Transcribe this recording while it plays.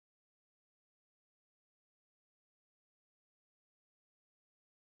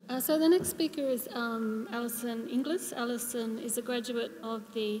So the next speaker is Alison Inglis. Alison is a graduate of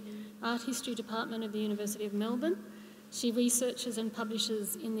the Art History Department of the University of Melbourne. She researches and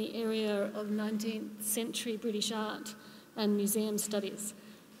publishes in the area of 19th century British art and museum studies.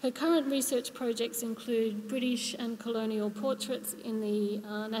 Her current research projects include British and colonial portraits in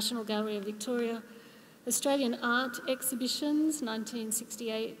the National Gallery of Victoria, Australian art exhibitions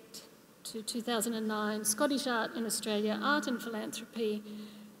 1968 to 2009, Scottish art in Australia, art and philanthropy,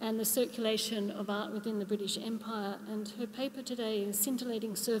 and the circulation of art within the British Empire. And her paper today is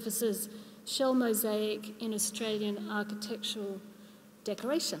Scintillating Surfaces, Shell Mosaic in Australian Architectural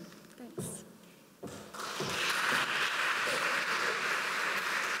Decoration. Thanks.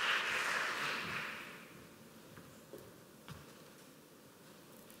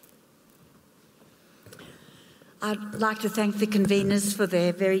 I'd like to thank the conveners for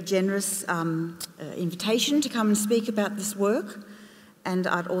their very generous invitation to come and speak about this work. And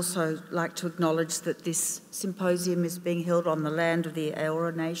I'd also like to acknowledge that this symposium is being held on the land of the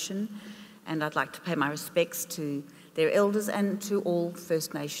Eora Nation, and I'd like to pay my respects to their elders and to all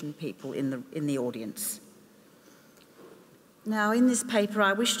First Nation people in the audience. Now, in this paper,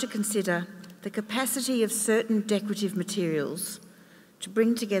 I wish to consider the capacity of certain decorative materials to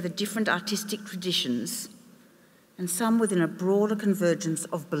bring together different artistic traditions, and some within a broader convergence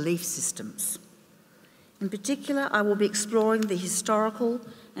of belief systems. In particular, I will be exploring the historical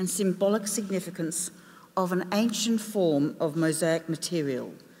and symbolic significance of an ancient form of mosaic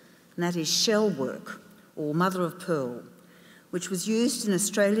material, and that is shell work, or mother of pearl, which was used in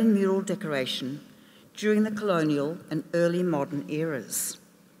Australian mural decoration during the colonial and early modern eras.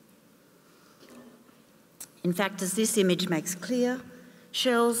 In fact, as this image makes clear,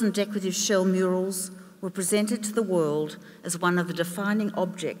 shells and decorative shell murals were presented to the world as one of the defining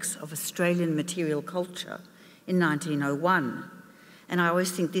objects of Australian material culture in 1901. And I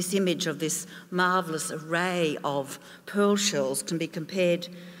always think this image of this marvellous array of pearl shells can be compared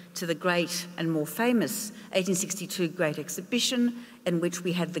to the great and more famous 1862 Great Exhibition, in which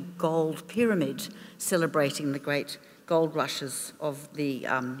we had the gold pyramid celebrating the great gold rushes of the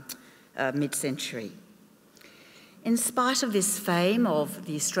mid-century. In spite of this fame of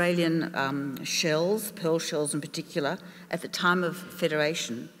the Australian shells, pearl shells in particular, at the time of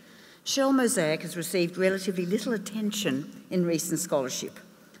Federation, shell mosaic has received relatively little attention in recent scholarship.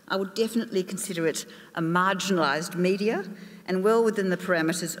 I would definitely consider it a marginalised media and well within the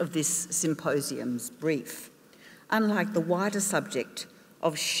parameters of this symposium's brief. Unlike the wider subject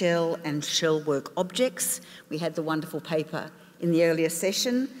of shell and shell work objects, we had the wonderful paper in the earlier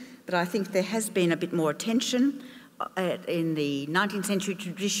session, but I think there has been a bit more attention in the 19th century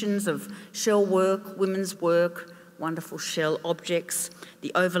traditions of shell work, women's work, wonderful shell objects,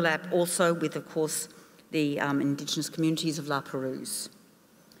 the overlap also with, of course, the Indigenous communities of La Perouse.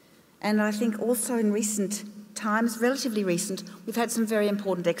 And I think also in recent times, relatively recent, we've had some very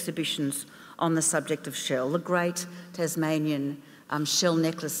important exhibitions on the subject of shell, the Great Tasmanian Shell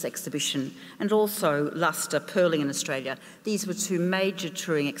Necklace exhibition, and also Luster Pearling in Australia. These were two major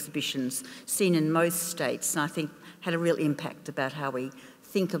touring exhibitions seen in most states, and I think had a real impact about how we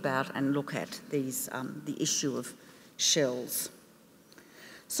think about and look at these, the issue of shells.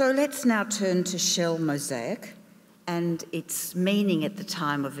 So let's now turn to shell mosaic and its meaning at the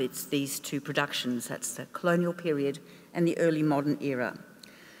time of these two productions. That's the colonial period and the early modern era.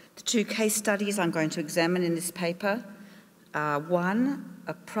 The two case studies I'm going to examine in this paper are one,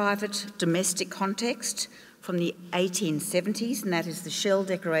 a private domestic context from the 1870s, and that is the shell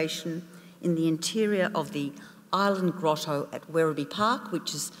decoration in the interior of the Island Grotto at Werribee Park,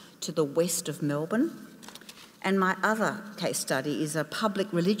 which is to the west of Melbourne. And my other case study is a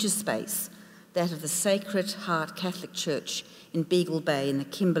public religious space, that of the Sacred Heart Catholic Church in Beagle Bay in the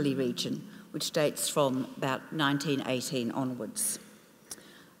Kimberley region, which dates from about 1918 onwards.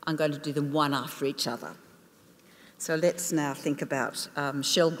 I'm going to do them one after each other. So let's now think about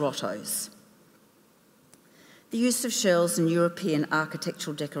shell grottos. The use of shells in European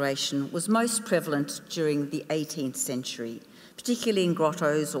architectural decoration was most prevalent during the 18th century, particularly in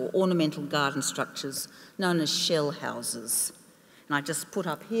grottos or ornamental garden structures known as shell houses. And I just put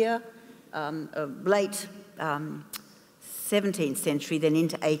up here a late 17th century, then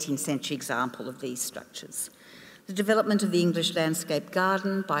into 18th century example of these structures. The development of the English landscape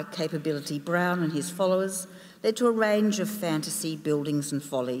garden by Capability Brown and his followers led to a range of fantasy buildings and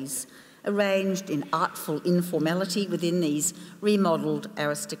follies, arranged in artful informality within these remodelled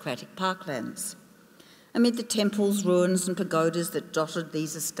aristocratic parklands. Amid the temples, ruins and pagodas that dotted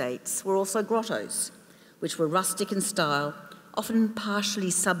these estates were also grottos, which were rustic in style, often partially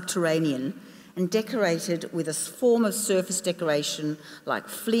subterranean, and decorated with a form of surface decoration like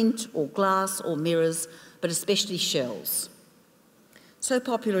flint or glass or mirrors, but especially shells. So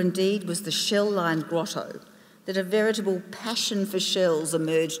popular indeed was the shell-lined grotto that a veritable passion for shells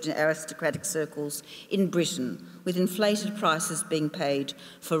emerged in aristocratic circles in Britain, with inflated prices being paid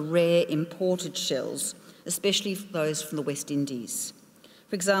for rare imported shells, especially those from the West Indies.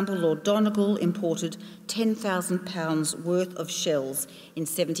 For example, Lord Donegal imported £10,000 worth of shells in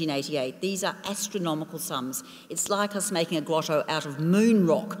 1788. These are astronomical sums. It's like us making a grotto out of moon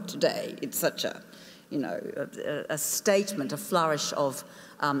rock today. It's such a, a statement, a flourish of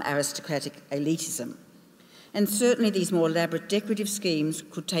aristocratic elitism. And certainly these more elaborate decorative schemes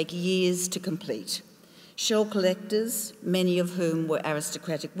could take years to complete. Shell collectors, many of whom were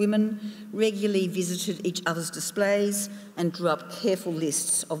aristocratic women, regularly visited each other's displays and drew up careful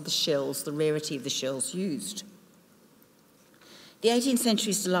lists of the shells, the rarity of the shells used. The 18th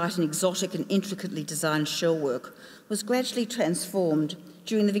century's delight in exotic and intricately designed shell work was gradually transformed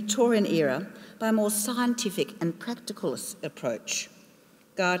during the Victorian era by a more scientific and practical approach.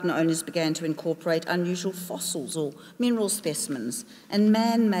 Garden owners began to incorporate unusual fossils or mineral specimens and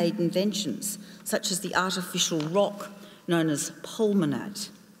man-made inventions, such as the artificial rock known as pulmonate.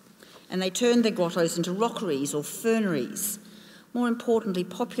 And they turned their grottos into rockeries or ferneries. More importantly,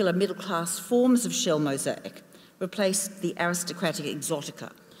 popular middle-class forms of shell mosaic replaced the aristocratic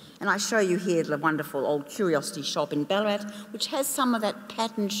exotica. And I show you here the wonderful old curiosity shop in Ballarat, which has some of that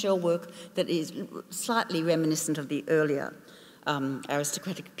patterned shell work that is slightly reminiscent of the earlier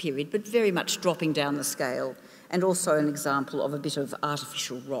aristocratic period, but very much dropping down the scale, and also an example of a bit of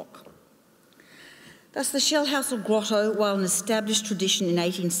artificial rock. Thus, the shell house or grotto, while an established tradition in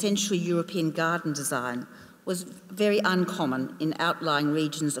 18th century European garden design, was very uncommon in outlying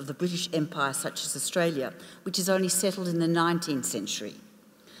regions of the British Empire, such as Australia, which is only settled in the 19th century.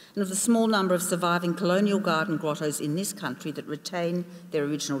 And of the small number of surviving colonial garden grottos in this country that retain their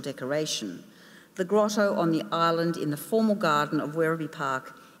original decoration, the grotto on the island in the formal garden of Werribee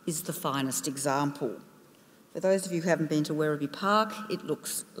Park is the finest example. For those of you who haven't been to Werribee Park, it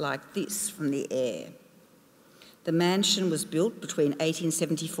looks like this from the air. The mansion was built between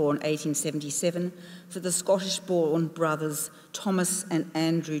 1874 and 1877 for the Scottish-born brothers Thomas and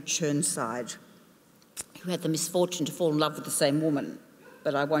Andrew Chirnside, who had the misfortune to fall in love with the same woman,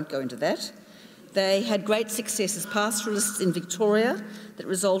 but I won't go into that. They had great success as pastoralists in Victoria that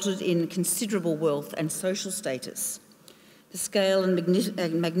resulted in considerable wealth and social status. The scale and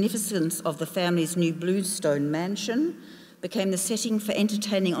magnificence of the family's new bluestone mansion became the setting for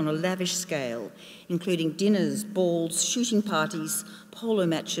entertaining on a lavish scale, including dinners, balls, shooting parties, polo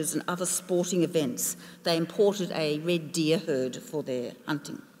matches and other sporting events. They imported a red deer herd for their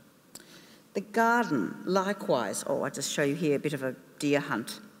hunting. The garden, likewise, I just show you here a bit of a deer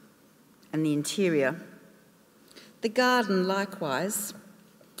hunt, and the interior. The garden, likewise,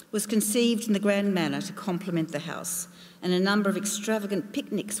 was conceived in the grand manner to complement the house, and a number of extravagant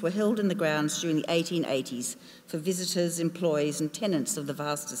picnics were held in the grounds during the 1880s for visitors, employees and tenants of the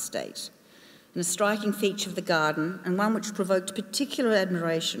vast estate. And a striking feature of the garden, and one which provoked particular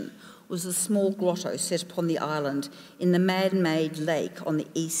admiration, was the small grotto set upon the island in the man-made lake on the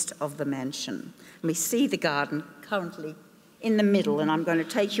east of the mansion. And we see the garden currently in the middle, and I'm going to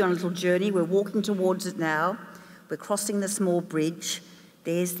take you on a little journey. We're walking towards it now. We're crossing the small bridge.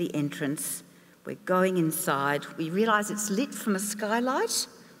 There's the entrance. We're going inside. We realise it's lit from a skylight,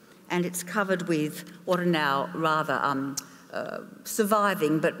 and it's covered with what are now rather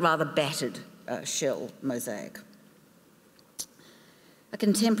surviving but rather battered shell mosaic. A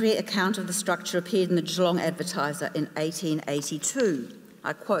contemporary account of the structure appeared in the Geelong Advertiser in 1882.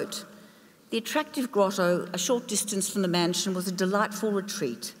 I quote, "The attractive grotto, a short distance from the mansion, was a delightful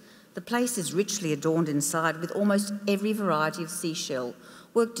retreat. The place is richly adorned inside with almost every variety of seashell,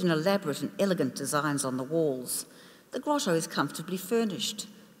 worked in elaborate and elegant designs on the walls. The grotto is comfortably furnished,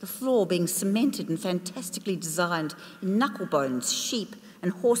 the floor being cemented and fantastically designed in knuckle bones, sheep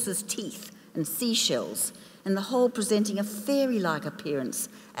and horses' teeth and seashells, and the whole presenting a fairy-like appearance,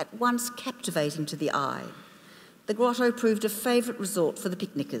 at once captivating to the eye. The grotto proved a favourite resort for the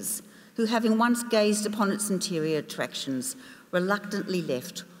picnickers, who, having once gazed upon its interior attractions, reluctantly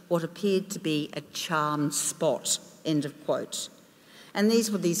left what appeared to be a charmed spot," end of quote. And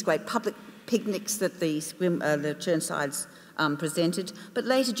these were these great public picnics that the Chirnsides presented, but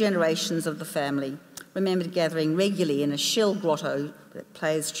later generations of the family remembered gathering regularly in a shell grotto that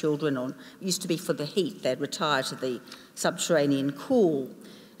play as children on. It used to be for the heat. They'd retire to the subterranean cool,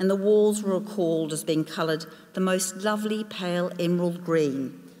 and the walls were recalled as being coloured the most lovely pale emerald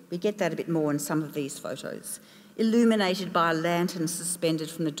green. We get that a bit more in some of these photos. illuminated by a lantern suspended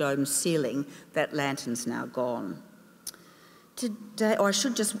from the domed ceiling. That lantern's now gone. Today, I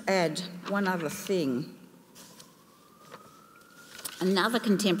should just add one other thing. Another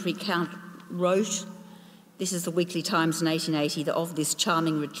contemporary account wrote, this is the Weekly Times in 1880, of this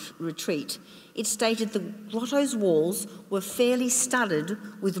charming retreat. It stated the grotto's walls were fairly studded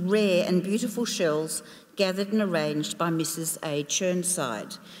with rare and beautiful shells gathered and arranged by Mrs. A.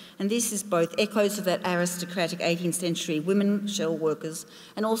 Chirnside. And this is both echoes of that aristocratic 18th century women shell workers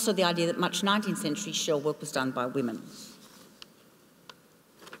and also the idea that much 19th century shell work was done by women.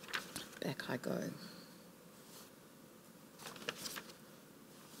 Back I go.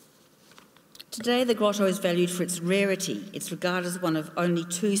 Today, the grotto is valued for its rarity. It's regarded as one of only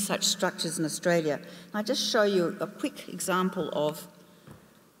 2 such structures in Australia. I'll just show you a quick example of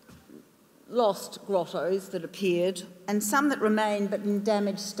lost grottos that appeared and some that remain but in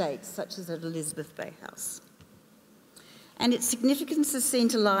damaged states, such as at Elizabeth Bay House. And its significance is seen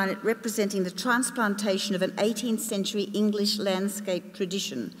to lie in it representing the transplantation of an 18th century English landscape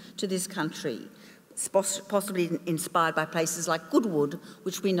tradition to this country, possibly inspired by places like Goodwood,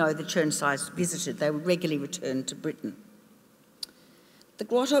 which we know the Chirnsides visited. They regularly returned to Britain. The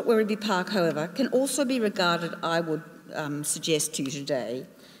grotto at Werribee Park, however, can also be regarded, I would suggest to you today,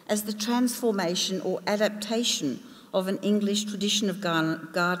 as the transformation or adaptation of an English tradition of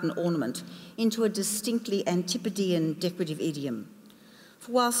garden ornament into a distinctly Antipodean decorative idiom.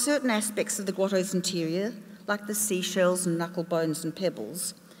 For while certain aspects of the grotto's interior, like the seashells and knuckle bones and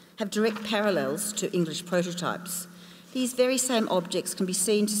pebbles, have direct parallels to English prototypes, these very same objects can be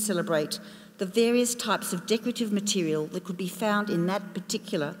seen to celebrate the various types of decorative material that could be found in that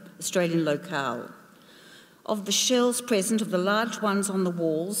particular Australian locale. Of the shells present, of the large ones on the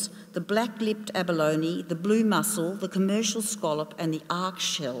walls, the black-lipped abalone, the blue mussel, the commercial scallop and the arc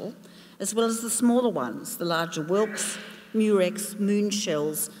shell, as well as the smaller ones, the larger whelks, murex, moon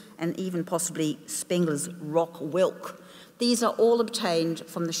shells, and even possibly Spengler's rock whelk. These are all obtained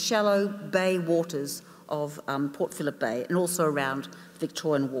from the shallow bay waters of Port Phillip Bay and also around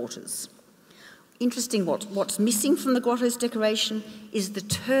Victorian waters. Interesting, what's missing from the grotto's decoration is the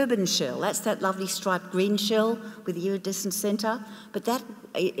turban shell. That's that lovely striped green shell with the iridescent centre, but that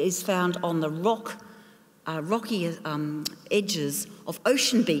is found on the rocky edges of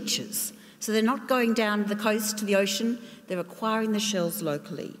ocean beaches. So they're not going down the coast to the ocean, they're acquiring the shells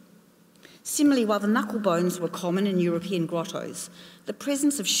locally. Similarly, while the knuckle bones were common in European grottos, the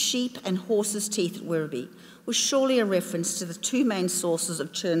presence of sheep and horses' teeth at Werribee was surely a reference to the 2 main sources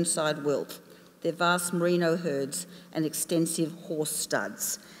of Chirnside wealth, their vast merino herds and extensive horse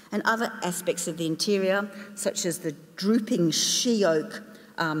studs, and other aspects of the interior, such as the drooping she-oak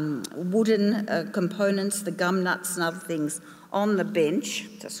wooden components, the gum nuts and other things on the bench.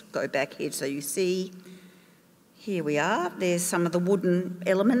 Just go back here so you see. Here we are. There's some of the wooden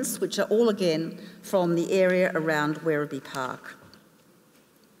elements, which are all again from the area around Werribee Park.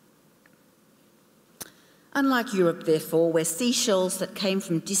 Unlike Europe, therefore, where seashells that came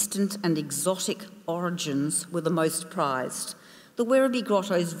from distant and exotic origins were the most prized, the Werribee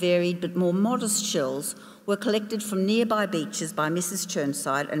Grotto's varied but more modest shells were collected from nearby beaches by Mrs.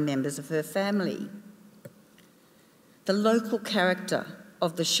 Chirnside and members of her family. The local character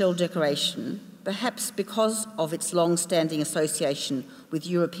of the shell decoration, perhaps because of its long-standing association with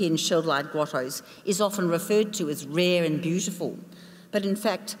European shell-lined grottos, is often referred to as rare and beautiful. But in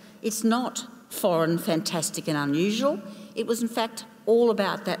fact, it's not foreign, fantastic and unusual. It was in fact all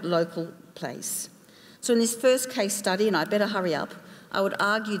about that local place. So in this first case study, and I better hurry up, I would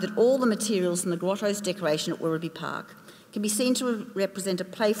argue that all the materials in the grotto's decoration at Werribee Park can be seen to represent a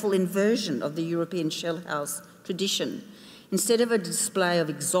playful inversion of the European shell house tradition. Instead of a display of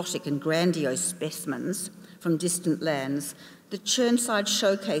exotic and grandiose specimens from distant lands, the Chirnside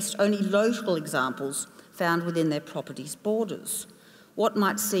showcased only local examples found within their property's borders. What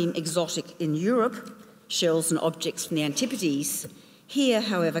might seem exotic in Europe, shells and objects from the Antipodes, here,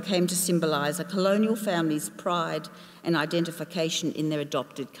 however, came to symbolise a colonial family's pride and identification in their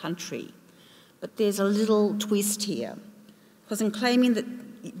adopted country. But there's a little twist here, because in claiming that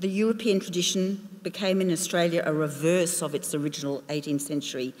the European tradition became in Australia a reverse of its original 18th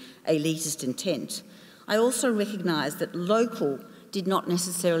century elitist intent, I also recognise that local did not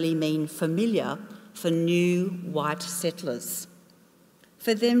necessarily mean familiar for new white settlers.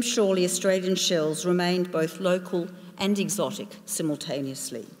 For them, surely Australian shells remained both local and exotic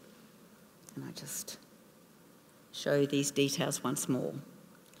simultaneously. And I just show you these details once more.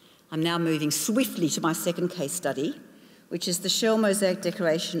 I'm now moving swiftly to my second case study, which is the shell mosaic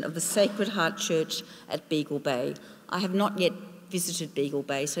decoration of the Sacred Heart Church at Beagle Bay. I have not yet visited Beagle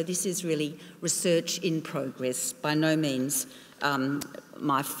Bay, so this is really research in progress, by no means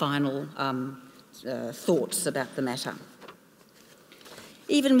my final thoughts about the matter.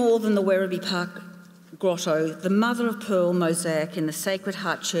 Even more than the Werribee Park grotto, the mother of pearl mosaic in the Sacred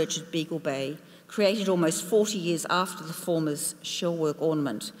Heart Church at Beagle Bay, created almost 40 years after the former's shellwork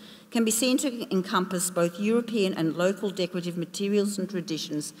ornament, can be seen to encompass both European and local decorative materials and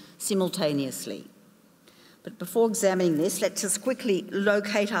traditions simultaneously. But before examining this, let's just quickly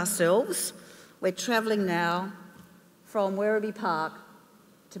locate ourselves. We're travelling now from Werribee Park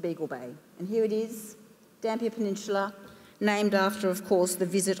to Beagle Bay. And here it is, Dampier Peninsula, named after, of course, the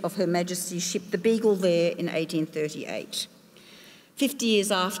visit of Her Majesty's ship, the Beagle, there in 1838. 50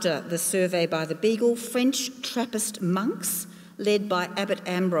 years after the survey by the Beagle, French Trappist monks, led by Abbot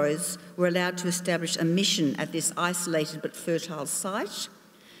Ambrose, were allowed to establish a mission at this isolated but fertile site.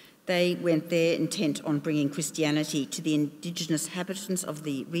 They went there intent on bringing Christianity to the indigenous inhabitants of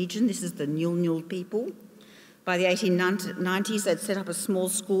the region. This is the Nyul people. By the 1890s, they'd set up a small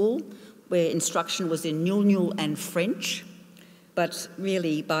school where instruction was in Nyul and French. But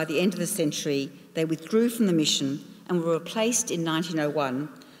really, by the end of the century, they withdrew from the mission and were replaced in 1901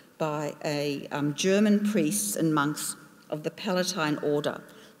 by German priests and monks of the Palatine order.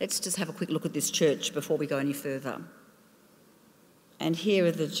 Let's just have a quick look at this church before we go any further. And here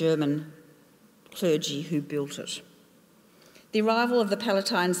are the German clergy who built it. The arrival of the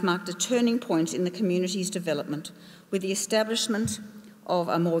Palatines marked a turning point in the community's development, with the establishment of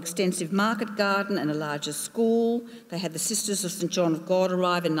a more extensive market garden and a larger school. They had the Sisters of St John of God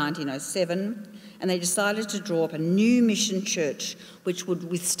arrive in 1907, and they decided to draw up a new mission church which would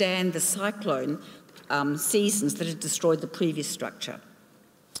withstand the cyclone seasons that had destroyed the previous structure.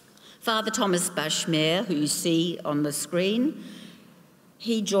 Father Thomas Bashmere, who you see on the screen,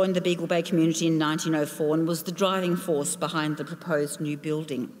 he joined the Beagle Bay community in 1904 and was the driving force behind the proposed new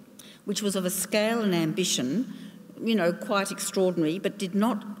building, which was of a scale and ambition, quite extraordinary, but did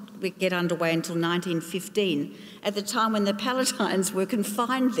not get underway until 1915, at the time when the Palatines were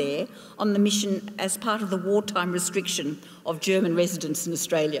confined there on the mission as part of the wartime restriction of German residents in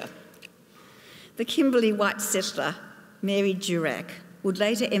Australia. The Kimberley white settler, Mary Durack, would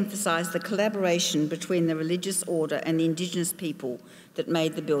later emphasise the collaboration between the religious order and the Indigenous people that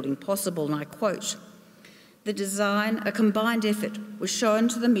made the building possible, and I quote, "The design, a combined effort, was shown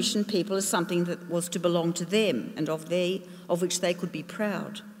to the mission people as something that was to belong to them and of which they could be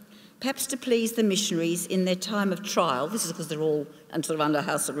proud. Perhaps to please the missionaries in their time of trial," this is because they're all sort of under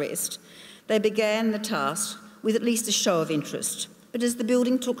house arrest, "they began the task with at least a show of interest. But as the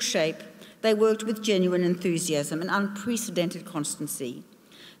building took shape, they worked with genuine enthusiasm and unprecedented constancy.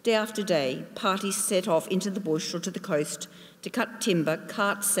 Day after day, parties set off into the bush or to the coast to cut timber,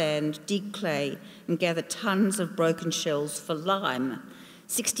 cart sand, dig clay, and gather tons of broken shells for lime.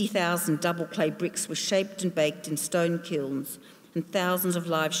 60,000 double clay bricks were shaped and baked in stone kilns, and thousands of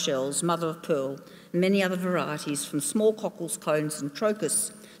live shells, mother of pearl, and many other varieties, from small cockles, cones, and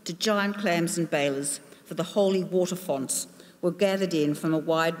crocus to giant clams and balers for the holy water fonts, were gathered in from a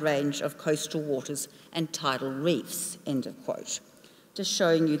wide range of coastal waters and tidal reefs," end of quote. Just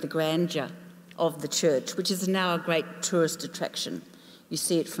showing you the grandeur of the church, which is now a great tourist attraction. You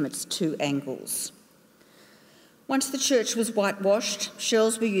see it from its two angles. Once the church was whitewashed,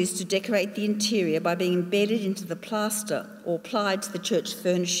 shells were used to decorate the interior by being embedded into the plaster or applied to the church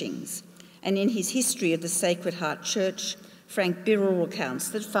furnishings. And in his History of the Sacred Heart Church, Frank Birrell recounts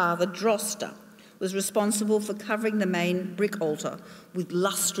that Father Droster was responsible for covering the main brick altar with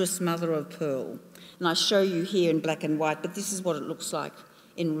lustrous mother of pearl. And I show you here in black and white, but this is what it looks like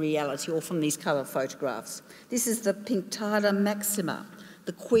in reality, or from these colour photographs. This is the Pinctada Maxima,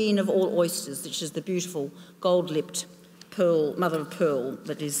 the queen of all oysters, which is the beautiful gold-lipped pearl, mother of pearl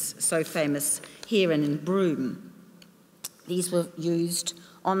that is so famous here and in Broome. These were used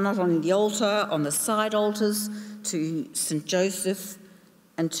on not only the altar, on the side altars, to St Joseph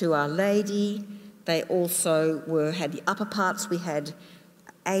and to Our Lady. They also had the upper parts. We had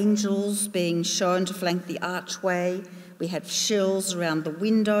angels being shown to flank the archway. We had shells around the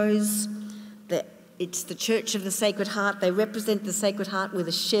windows. It's the Church of the Sacred Heart. They represent the Sacred Heart with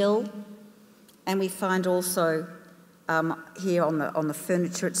a shell. And we find also here on the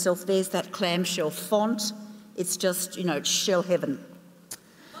furniture itself, there's that clamshell font. It's just, it's shell heaven.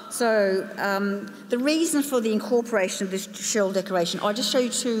 So the reason for the incorporation of this shell decoration, I'll just show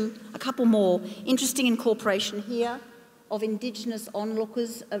you a couple more. Interesting incorporation here of Indigenous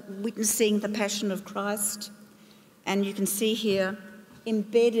onlookers witnessing the Passion of Christ. And you can see here,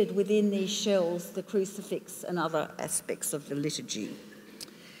 embedded within these shells, the crucifix and other aspects of the liturgy.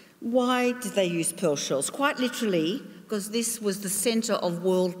 Why did they use pearl shells? Quite literally, because this was the centre of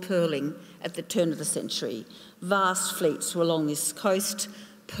world pearling at the turn of the century. Vast fleets were along this coast.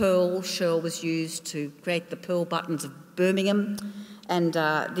 Pearl shell was used to create the pearl buttons of Birmingham, and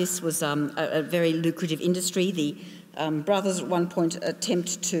this was a very lucrative industry. The brothers at one point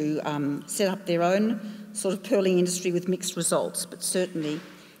attempt to set up their own sort of pearling industry with mixed results, but certainly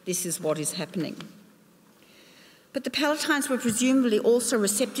this is what is happening. But the Palatines were presumably also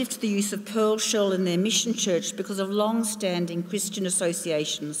receptive to the use of pearl shell in their mission church because of long-standing Christian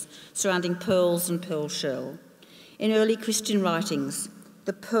associations surrounding pearls and pearl shell. In early Christian writings,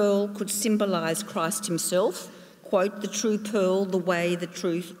 the pearl could symbolise Christ himself, quote, "the true pearl, the way, the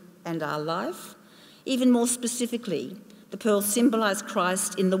truth, and our life." Even more specifically, the pearl symbolised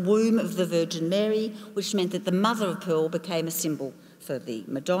Christ in the womb of the Virgin Mary, which meant that the mother of pearl became a symbol for the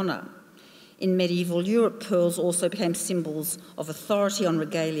Madonna. In medieval Europe, pearls also became symbols of authority on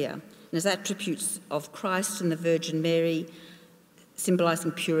regalia and as attributes of Christ and the Virgin Mary,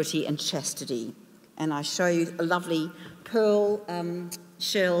 symbolising purity and chastity. And I show you a lovely pearl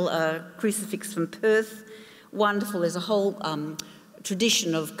shell crucifix from Perth. Wonderful. There's a whole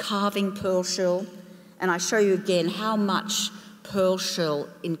tradition of carving pearl shell. And I show you again how much pearl shell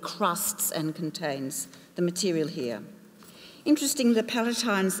encrusts and contains the material here. Interestingly, the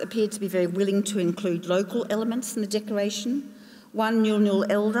Palatines appeared to be very willing to include local elements in the decoration. One Nil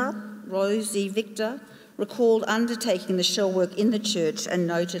elder, Rosie Victor, recalled undertaking the shell work in the church and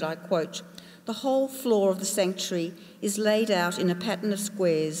noted, I quote, "The whole floor of the sanctuary is laid out in a pattern of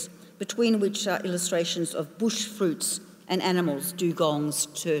squares, between which are illustrations of bush fruits and animals, dugongs,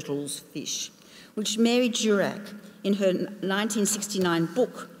 turtles, fish," which Mary Durack, in her 1969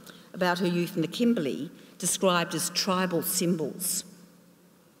 book about her youth in the Kimberley, described as tribal symbols.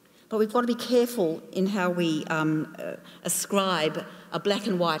 But we've got to be careful in how we ascribe a black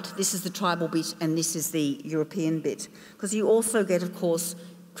and white, this is the tribal bit and this is the European bit, because you also get, of course,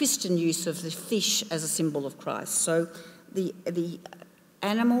 Christian use of the fish as a symbol of Christ. So the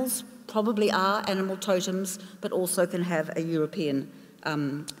animals probably are animal totems, but also can have a European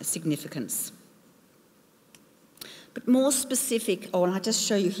significance. But more specific, and I just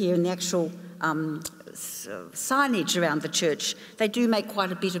show you here in the actual signage around the church, they do make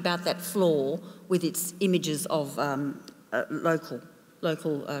quite a bit about that floor with its images of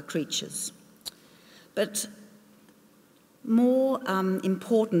local creatures. But more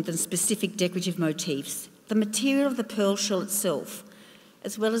important than specific decorative motifs, the material of the pearl shell itself,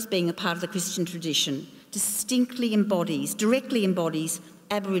 as well as being a part of the Christian tradition, directly embodies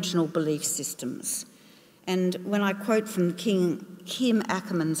Aboriginal belief systems. And when I quote from Kim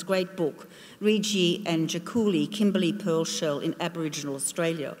Ackerman's great book, Rigi and Jakuli, Kimberley Pearl Shell in Aboriginal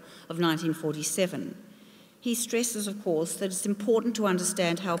Australia of 1947, he stresses, of course, that it's important to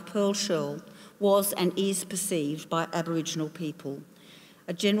understand how pearl shell was and is perceived by Aboriginal people.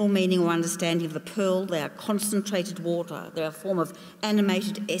 A general meaning or understanding of the pearl, they are concentrated water, they're a form of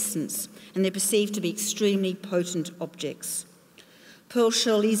animated essence, and they're perceived to be extremely potent objects. Pearl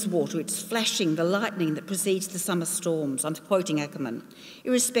shell is water, it's flashing, the lightning that precedes the summer storms. I'm quoting Ackerman.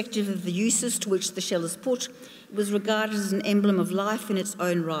 Irrespective of the uses to which the shell is put, it was regarded as an emblem of life in its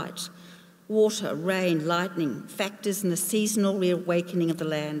own right. Water, rain, lightning, factors in the seasonal reawakening of the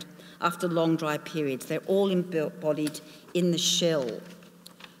land after long dry periods. They're all embodied in the shell.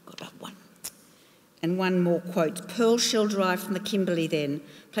 Got about one. And one more quote. Pearl shell derived from the Kimberley then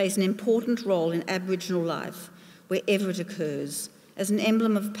plays an important role in Aboriginal life wherever it occurs. As an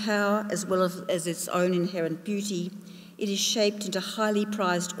emblem of power as well as its own inherent beauty, it is shaped into highly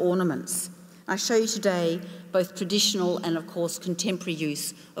prized ornaments. I show you today both traditional and, of course, contemporary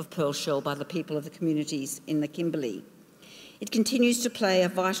use of pearl shell by the people of the communities in the Kimberley. It continues to play a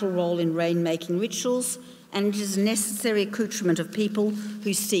vital role in rain-making rituals, and it is a necessary accoutrement of people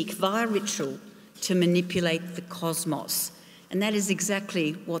who seek via ritual to manipulate the cosmos. And that is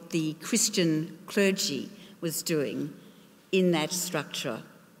exactly what the Christian clergy was doing in that structure,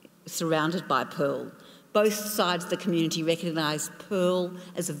 surrounded by pearl. Both sides of the community recognised pearl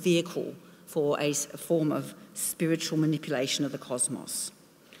as a vehicle for a form of spiritual manipulation of the cosmos.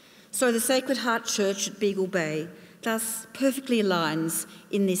 So the Sacred Heart Church at Beagle Bay thus perfectly aligns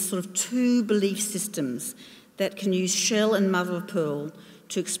in this sort of two belief systems that can use shell and mother of pearl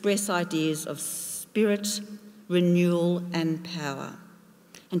to express ideas of spirit, renewal and power.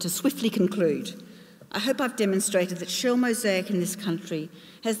 And to swiftly conclude, I hope I've demonstrated that shell mosaic in this country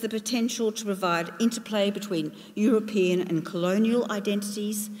has the potential to provide interplay between European and colonial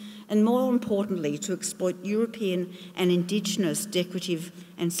identities, and more importantly, to exploit European and Indigenous decorative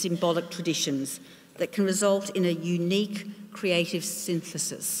and symbolic traditions that can result in a unique creative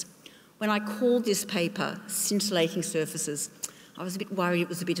synthesis, When I called this paper Scintillating Surfaces, I was a bit worried it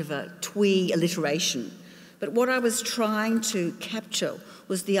was a bit of a twee alliteration. But what I was trying to capture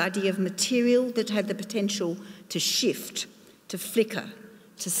was the idea of material that had the potential to shift, to flicker,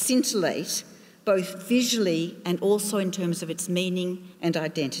 to scintillate, both visually and also in terms of its meaning and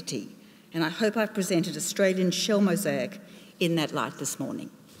identity. And I hope I've presented Australian shell mosaic in that light this morning.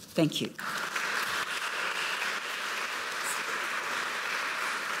 Thank you.